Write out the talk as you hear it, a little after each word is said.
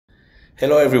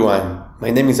Hello everyone,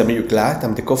 my name is Amir Glatt.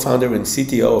 I'm the co-founder and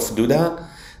CTO of Duda.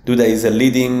 Duda is a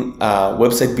leading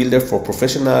website builder for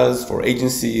professionals, for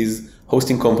agencies,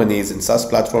 hosting companies, and SaaS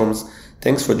platforms.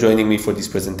 Thanks for joining me for this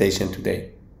presentation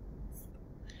today.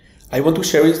 I want to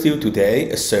share with you today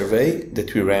a survey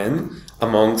that we ran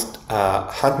amongst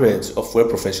hundreds of web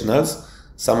professionals.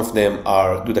 Some of them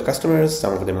are Duda customers,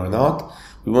 some of them are not.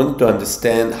 We wanted to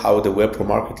understand how the web pro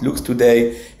market looks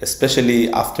today,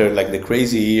 especially after the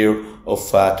crazy year of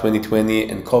 2020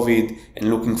 and COVID,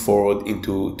 and looking forward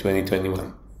into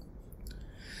 2021.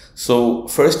 So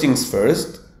first things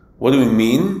first, what do we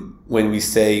mean when we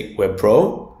say web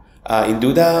pro? In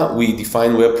Duda, we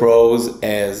define web pros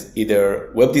as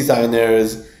either web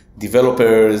designers,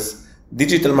 developers,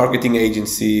 digital marketing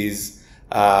agencies,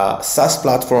 SaaS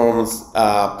platforms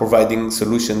providing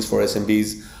solutions for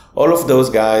SMBs. All of those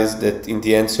guys that in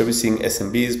the end servicing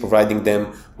SMBs, providing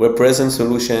them web presence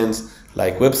solutions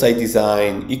like website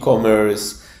design,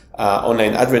 e-commerce,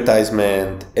 online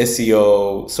advertisement,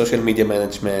 SEO, social media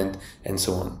management, and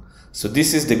so on. So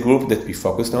this is the group that we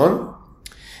focused on.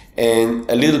 And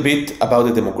a little bit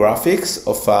about the demographics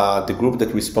of the group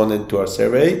that responded to our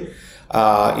survey.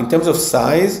 In terms of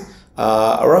size,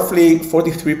 roughly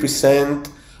 43%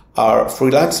 are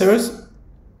freelancers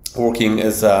working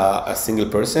as a single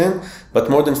person, but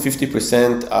more than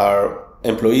 50% are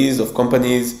employees of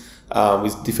companies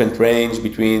with different range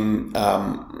between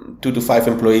 2 to 5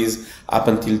 employees up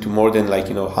until to more than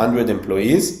 100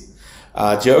 employees.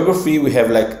 Geography, we have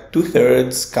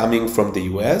 2/3 coming from the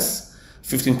US,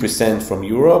 15% from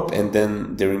Europe, and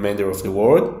then the remainder of the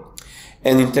world.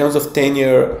 And in terms of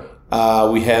tenure,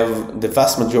 we have the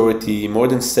vast majority, more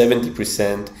than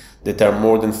 70%, that are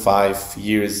more than 5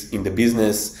 years in the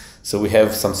business. So we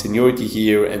have some seniority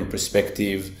here and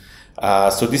perspective.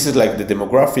 So this is the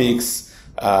demographics,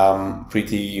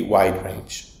 pretty wide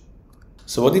range.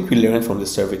 So what did we learn from the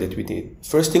survey that we did?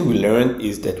 First thing we learned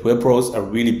is that web pros are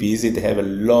really busy. They have a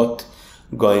lot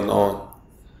going on.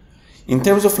 In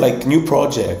terms of new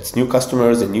projects, new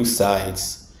customers, and new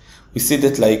sites, we see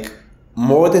that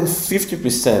more than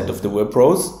 50% of the web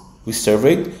pros we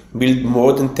surveyed build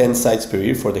more than 10 sites per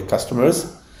year for their customers.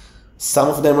 Some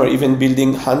of them are even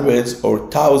building hundreds or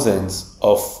thousands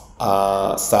of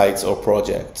sites or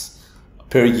projects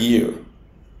per year.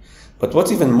 But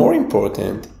what's even more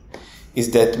important is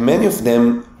that many of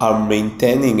them are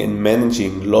maintaining and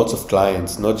managing lots of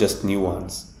clients, not just new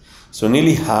ones. So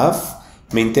nearly half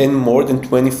maintain more than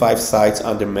 25 sites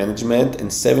under management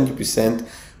and 70%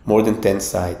 more than 10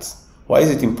 sites. Why is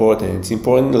it important? It's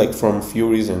important from a few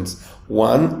reasons.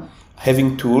 One,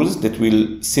 having tools that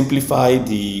will simplify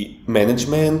the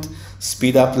management,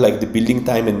 speed up the building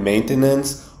time and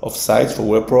maintenance of sites for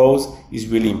web pros is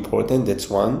really important. That's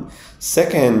one.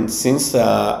 Second, since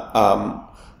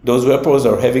those web pros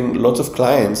are having lots of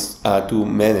clients to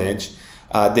manage,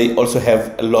 they also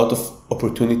have a lot of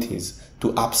opportunities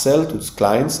to upsell to those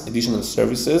clients additional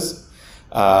services,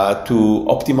 to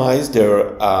optimize their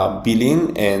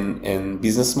billing and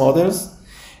business models,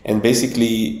 and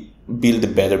basically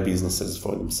build better businesses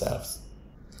for themselves.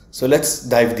 So let's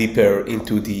dive deeper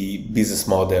into the business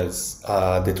models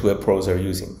that web pros are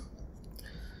using.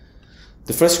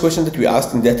 The first question that we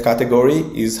asked in that category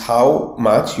is how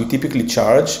much you typically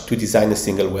charge to design a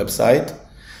single website.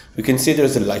 We can see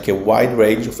there's a wide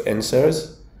range of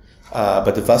answers.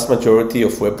 But the vast majority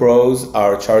of web pros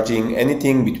are charging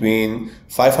anything between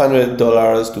 $500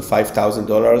 to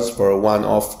 $5,000 for a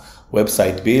one-off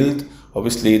website build.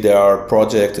 Obviously, there are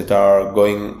projects that are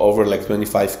going over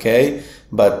 $25K,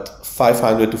 but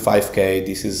 $500 to $5K,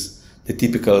 this is the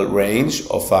typical range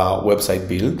of a website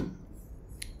build.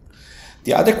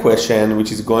 The other question,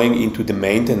 which is going into the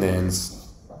maintenance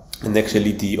and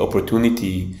actually the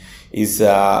opportunity, is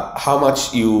how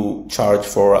much you charge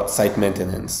for site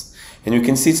maintenance. And you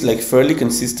can see it's fairly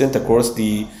consistent across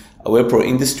the web pro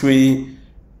industry.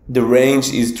 The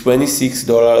range is $26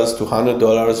 to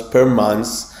 $100 per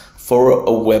month for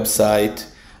a website.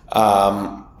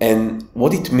 And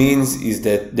what it means is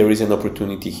that there is an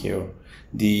opportunity here.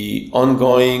 The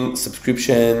ongoing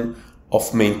subscription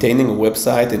of maintaining a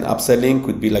website and upselling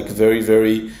could be very,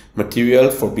 very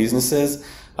material for businesses.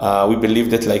 We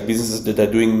believe that businesses that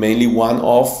are doing mainly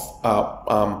one-off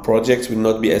projects will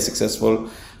not be as successful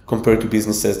compared to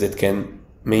businesses that can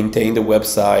maintain the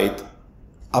website,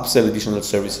 upsell additional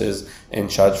services, and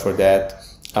charge for that.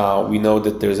 We know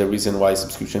that there's a reason why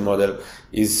subscription model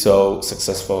is so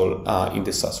successful in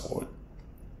the SaaS world.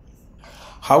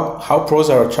 How pros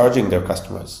are charging their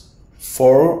customers?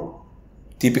 4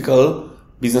 typical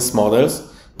business models.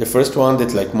 The first one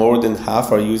that more than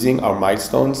half are using are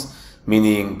milestones,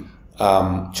 meaning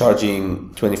charging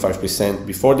 25%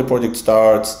 before the project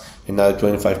starts, another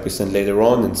 25% later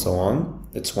on, and so on.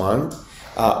 That's one.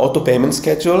 Auto payment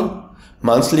schedule,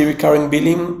 monthly recurring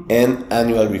billing, and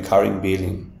annual recurring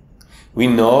billing. We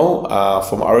know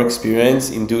from our experience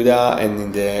in Duda and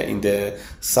in the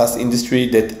SaaS industry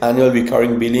that annual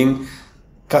recurring billing,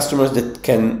 customers that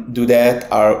can do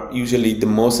that are usually the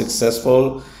most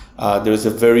successful. There's a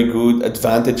very good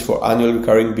advantage for annual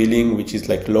recurring billing, which is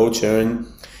like low churn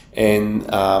and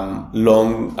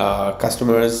long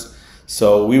customers.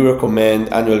 So we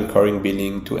recommend annual recurring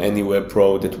billing to any web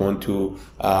pro that want to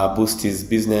boost his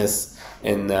business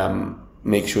and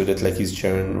make sure that like his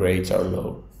churn rates are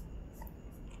low.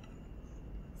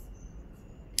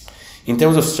 In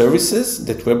terms of services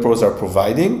that web pros are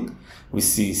providing, we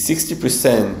see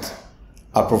 60%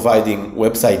 are providing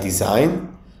website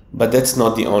design, but that's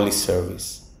not the only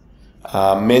service.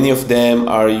 Many of them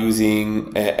are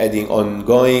using adding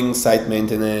ongoing site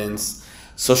maintenance,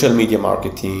 social media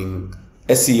marketing,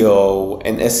 SEO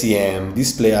and SEM,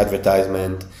 display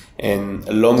advertisement, and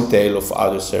a long tail of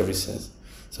other services.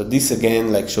 So this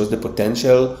again like shows the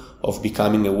potential of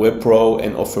becoming a web pro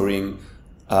and offering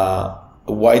a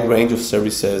wide range of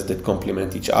services that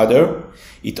complement each other.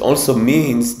 It also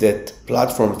means that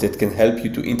platforms that can help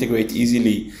you to integrate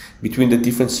easily between the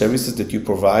different services that you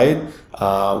provide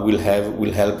will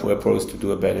help web pros to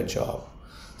do a better job.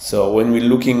 So when we're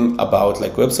looking about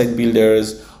like website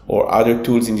builders or other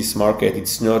tools in this market,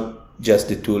 it's not just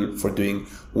the tool for doing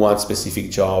one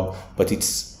specific job, but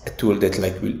it's a tool that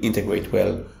like will integrate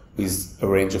well with a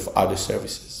range of other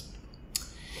services.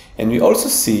 And we also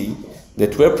see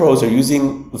that web pros are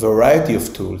using a variety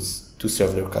of tools to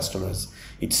serve their customers.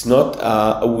 It's not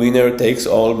a winner takes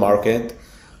all market.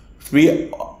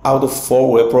 3 out of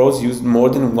 4 web pros use more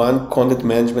than one content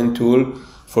management tool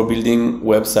for building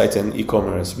websites and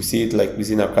e-commerce. We see it like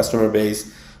within our customer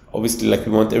base. Obviously, like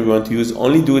we want everyone to use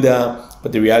only Duda,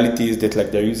 but the reality is that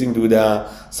like they're using Duda,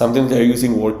 sometimes they're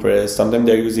using WordPress, sometimes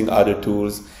they're using other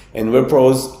tools. And web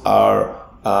pros are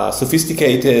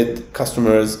sophisticated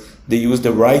customers. They use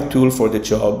the right tool for the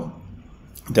job.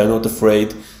 They're not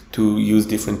afraid to use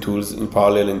different tools in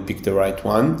parallel and pick the right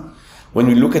one. When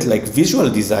we look at like visual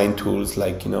design tools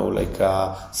like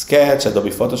Sketch, Adobe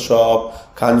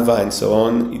Photoshop, Canva, and so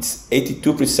on, it's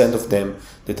 82% of them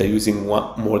that are using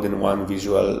more than one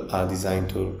visual design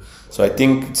tool. So I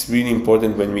think it's really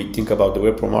important when we think about the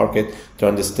web pro market to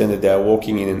understand that they are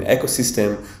working in an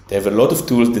ecosystem. They have a lot of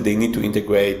tools that they need to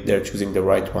integrate. They're choosing the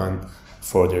right one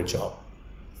for their job.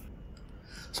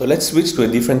 So let's switch to a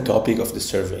different topic of the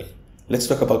survey. Let's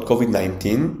talk about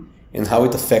COVID-19 and how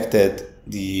it affected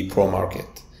the pro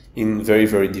market in very,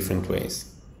 very different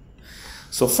ways.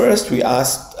 So first we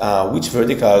asked which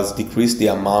verticals decreased the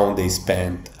amount they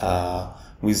spent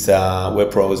with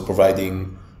web pros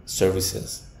providing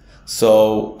services.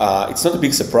 So it's not a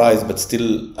big surprise, but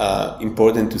still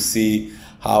important to see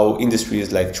how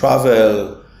industries like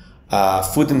travel,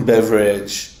 food and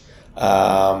beverage,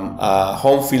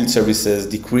 home field services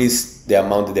decreased the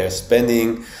amount that they're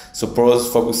spending. So pros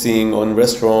focusing on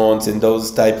restaurants and those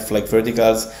type of like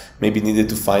verticals maybe needed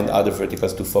to find other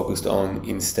verticals to focus on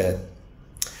instead.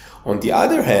 On the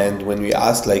other hand, when we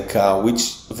asked like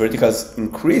which verticals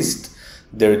increased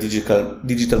their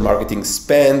digital marketing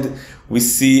spend, we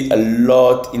see a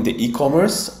lot in the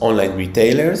e-commerce, online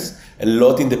retailers, a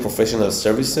lot in the professional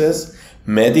services,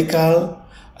 medical,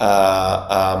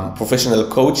 professional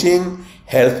coaching,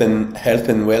 health and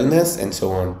wellness, and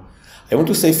so on. I want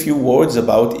to say a few words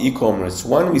about e-commerce.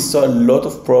 One, we saw a lot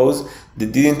of pros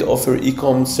that didn't offer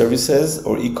e-com services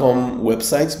or e-com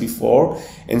websites before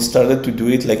and started to do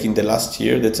it like in the last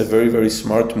year. That's a very, very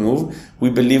smart move. We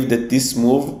believe that this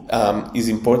move is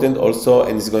important also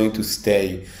and is going to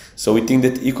stay. So we think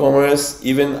that e-commerce,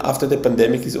 even after the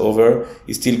pandemic is over,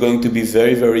 is still going to be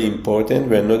very, very important.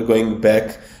 We're not going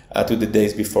back to the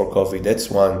days before COVID. That's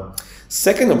one.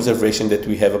 Second observation that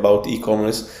we have about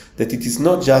e-commerce, that it is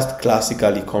not just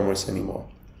classical e-commerce anymore.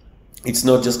 It's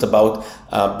not just about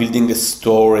building a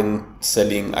store and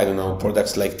selling,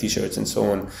 products like t-shirts and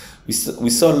so on. We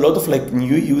saw a lot of like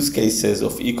new use cases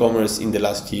of e-commerce in the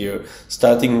last year,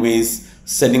 starting with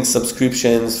selling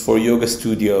subscriptions for yoga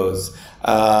studios,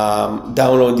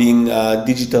 downloading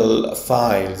digital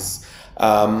files,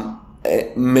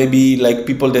 maybe like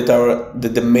people that are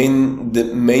the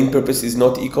main purpose is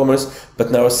not e-commerce, but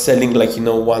now are selling like 1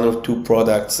 or 2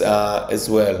 products as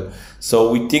well.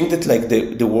 So we think that like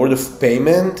the world of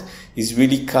payment is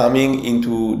really coming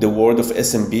into the world of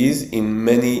SMBs in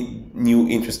many new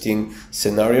interesting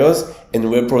scenarios,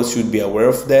 and web pros should be aware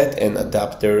of that and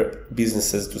adapt their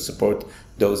businesses to support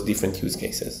those different use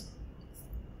cases.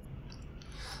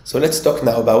 So let's talk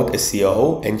now about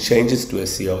SEO and changes to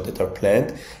SEO that are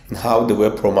planned and how the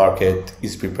web pro market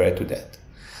is prepared to that.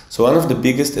 So one of the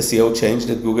biggest SEO change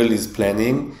that Google is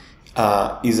planning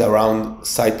is around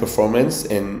site performance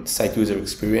and site user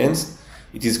experience.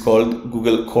 It is called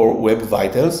Google Core Web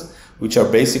Vitals, which are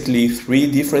basically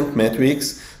 3 different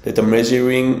metrics that are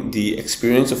measuring the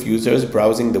experience of users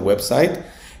browsing the website.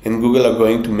 And Google are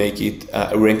going to make it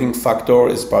a ranking factor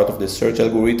as part of the search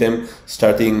algorithm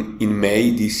starting in May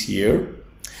this year.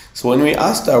 So when we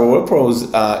asked our web pros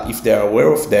if they are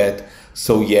aware of that,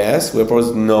 so yes, web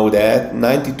pros know that.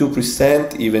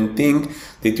 92% even think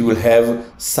that it will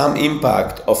have some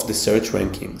impact of the search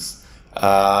rankings.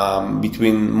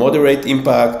 Between moderate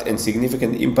impact and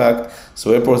significant impact,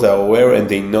 so web pros are aware and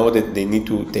they know that they need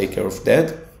to take care of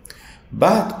that.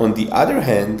 But on the other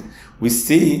hand, we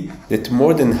see that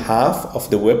more than half of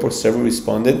the web pro survey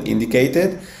respondents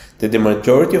indicated that the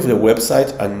majority of the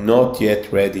websites are not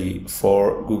yet ready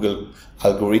for Google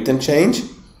algorithm change.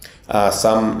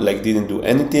 Some didn't do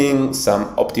anything,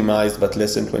 some optimized, but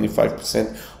less than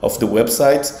 25% of the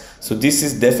websites. So this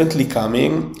is definitely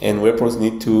coming, and web pros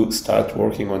need to start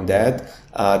working on that.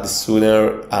 The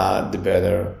sooner, the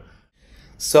better.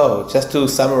 So just to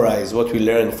summarize what we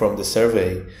learned from the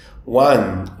survey.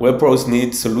 1, web pros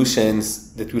need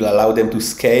solutions that will allow them to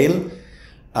scale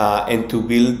and to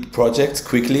build projects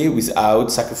quickly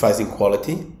without sacrificing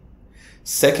quality.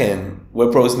 2nd,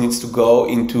 web pros needs to go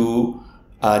into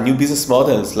new business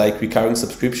models like recurring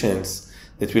subscriptions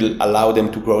that will allow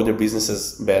them to grow their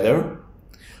businesses better.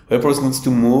 Web pros needs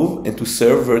to move and to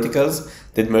serve verticals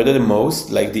that matter the most,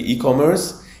 like the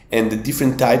e-commerce and the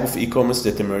different type of e-commerce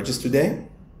that emerges today.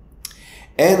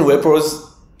 And web pros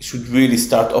should really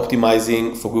start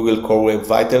optimizing for Google Core Web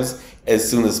Vitals as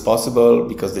soon as possible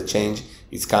because the change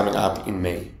is coming up in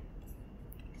May.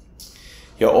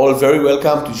 You're all very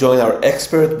welcome to join our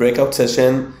expert breakout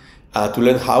session to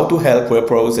learn how to help web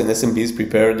pros and SMBs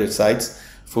prepare their sites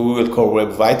for Google Core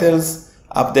Web Vitals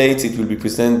updates. It will be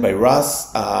presented by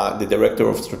Russ, the Director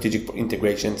of Strategic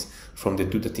Integrations from the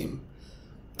Duda team.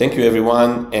 Thank you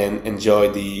everyone and enjoy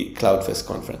the CloudFest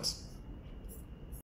conference.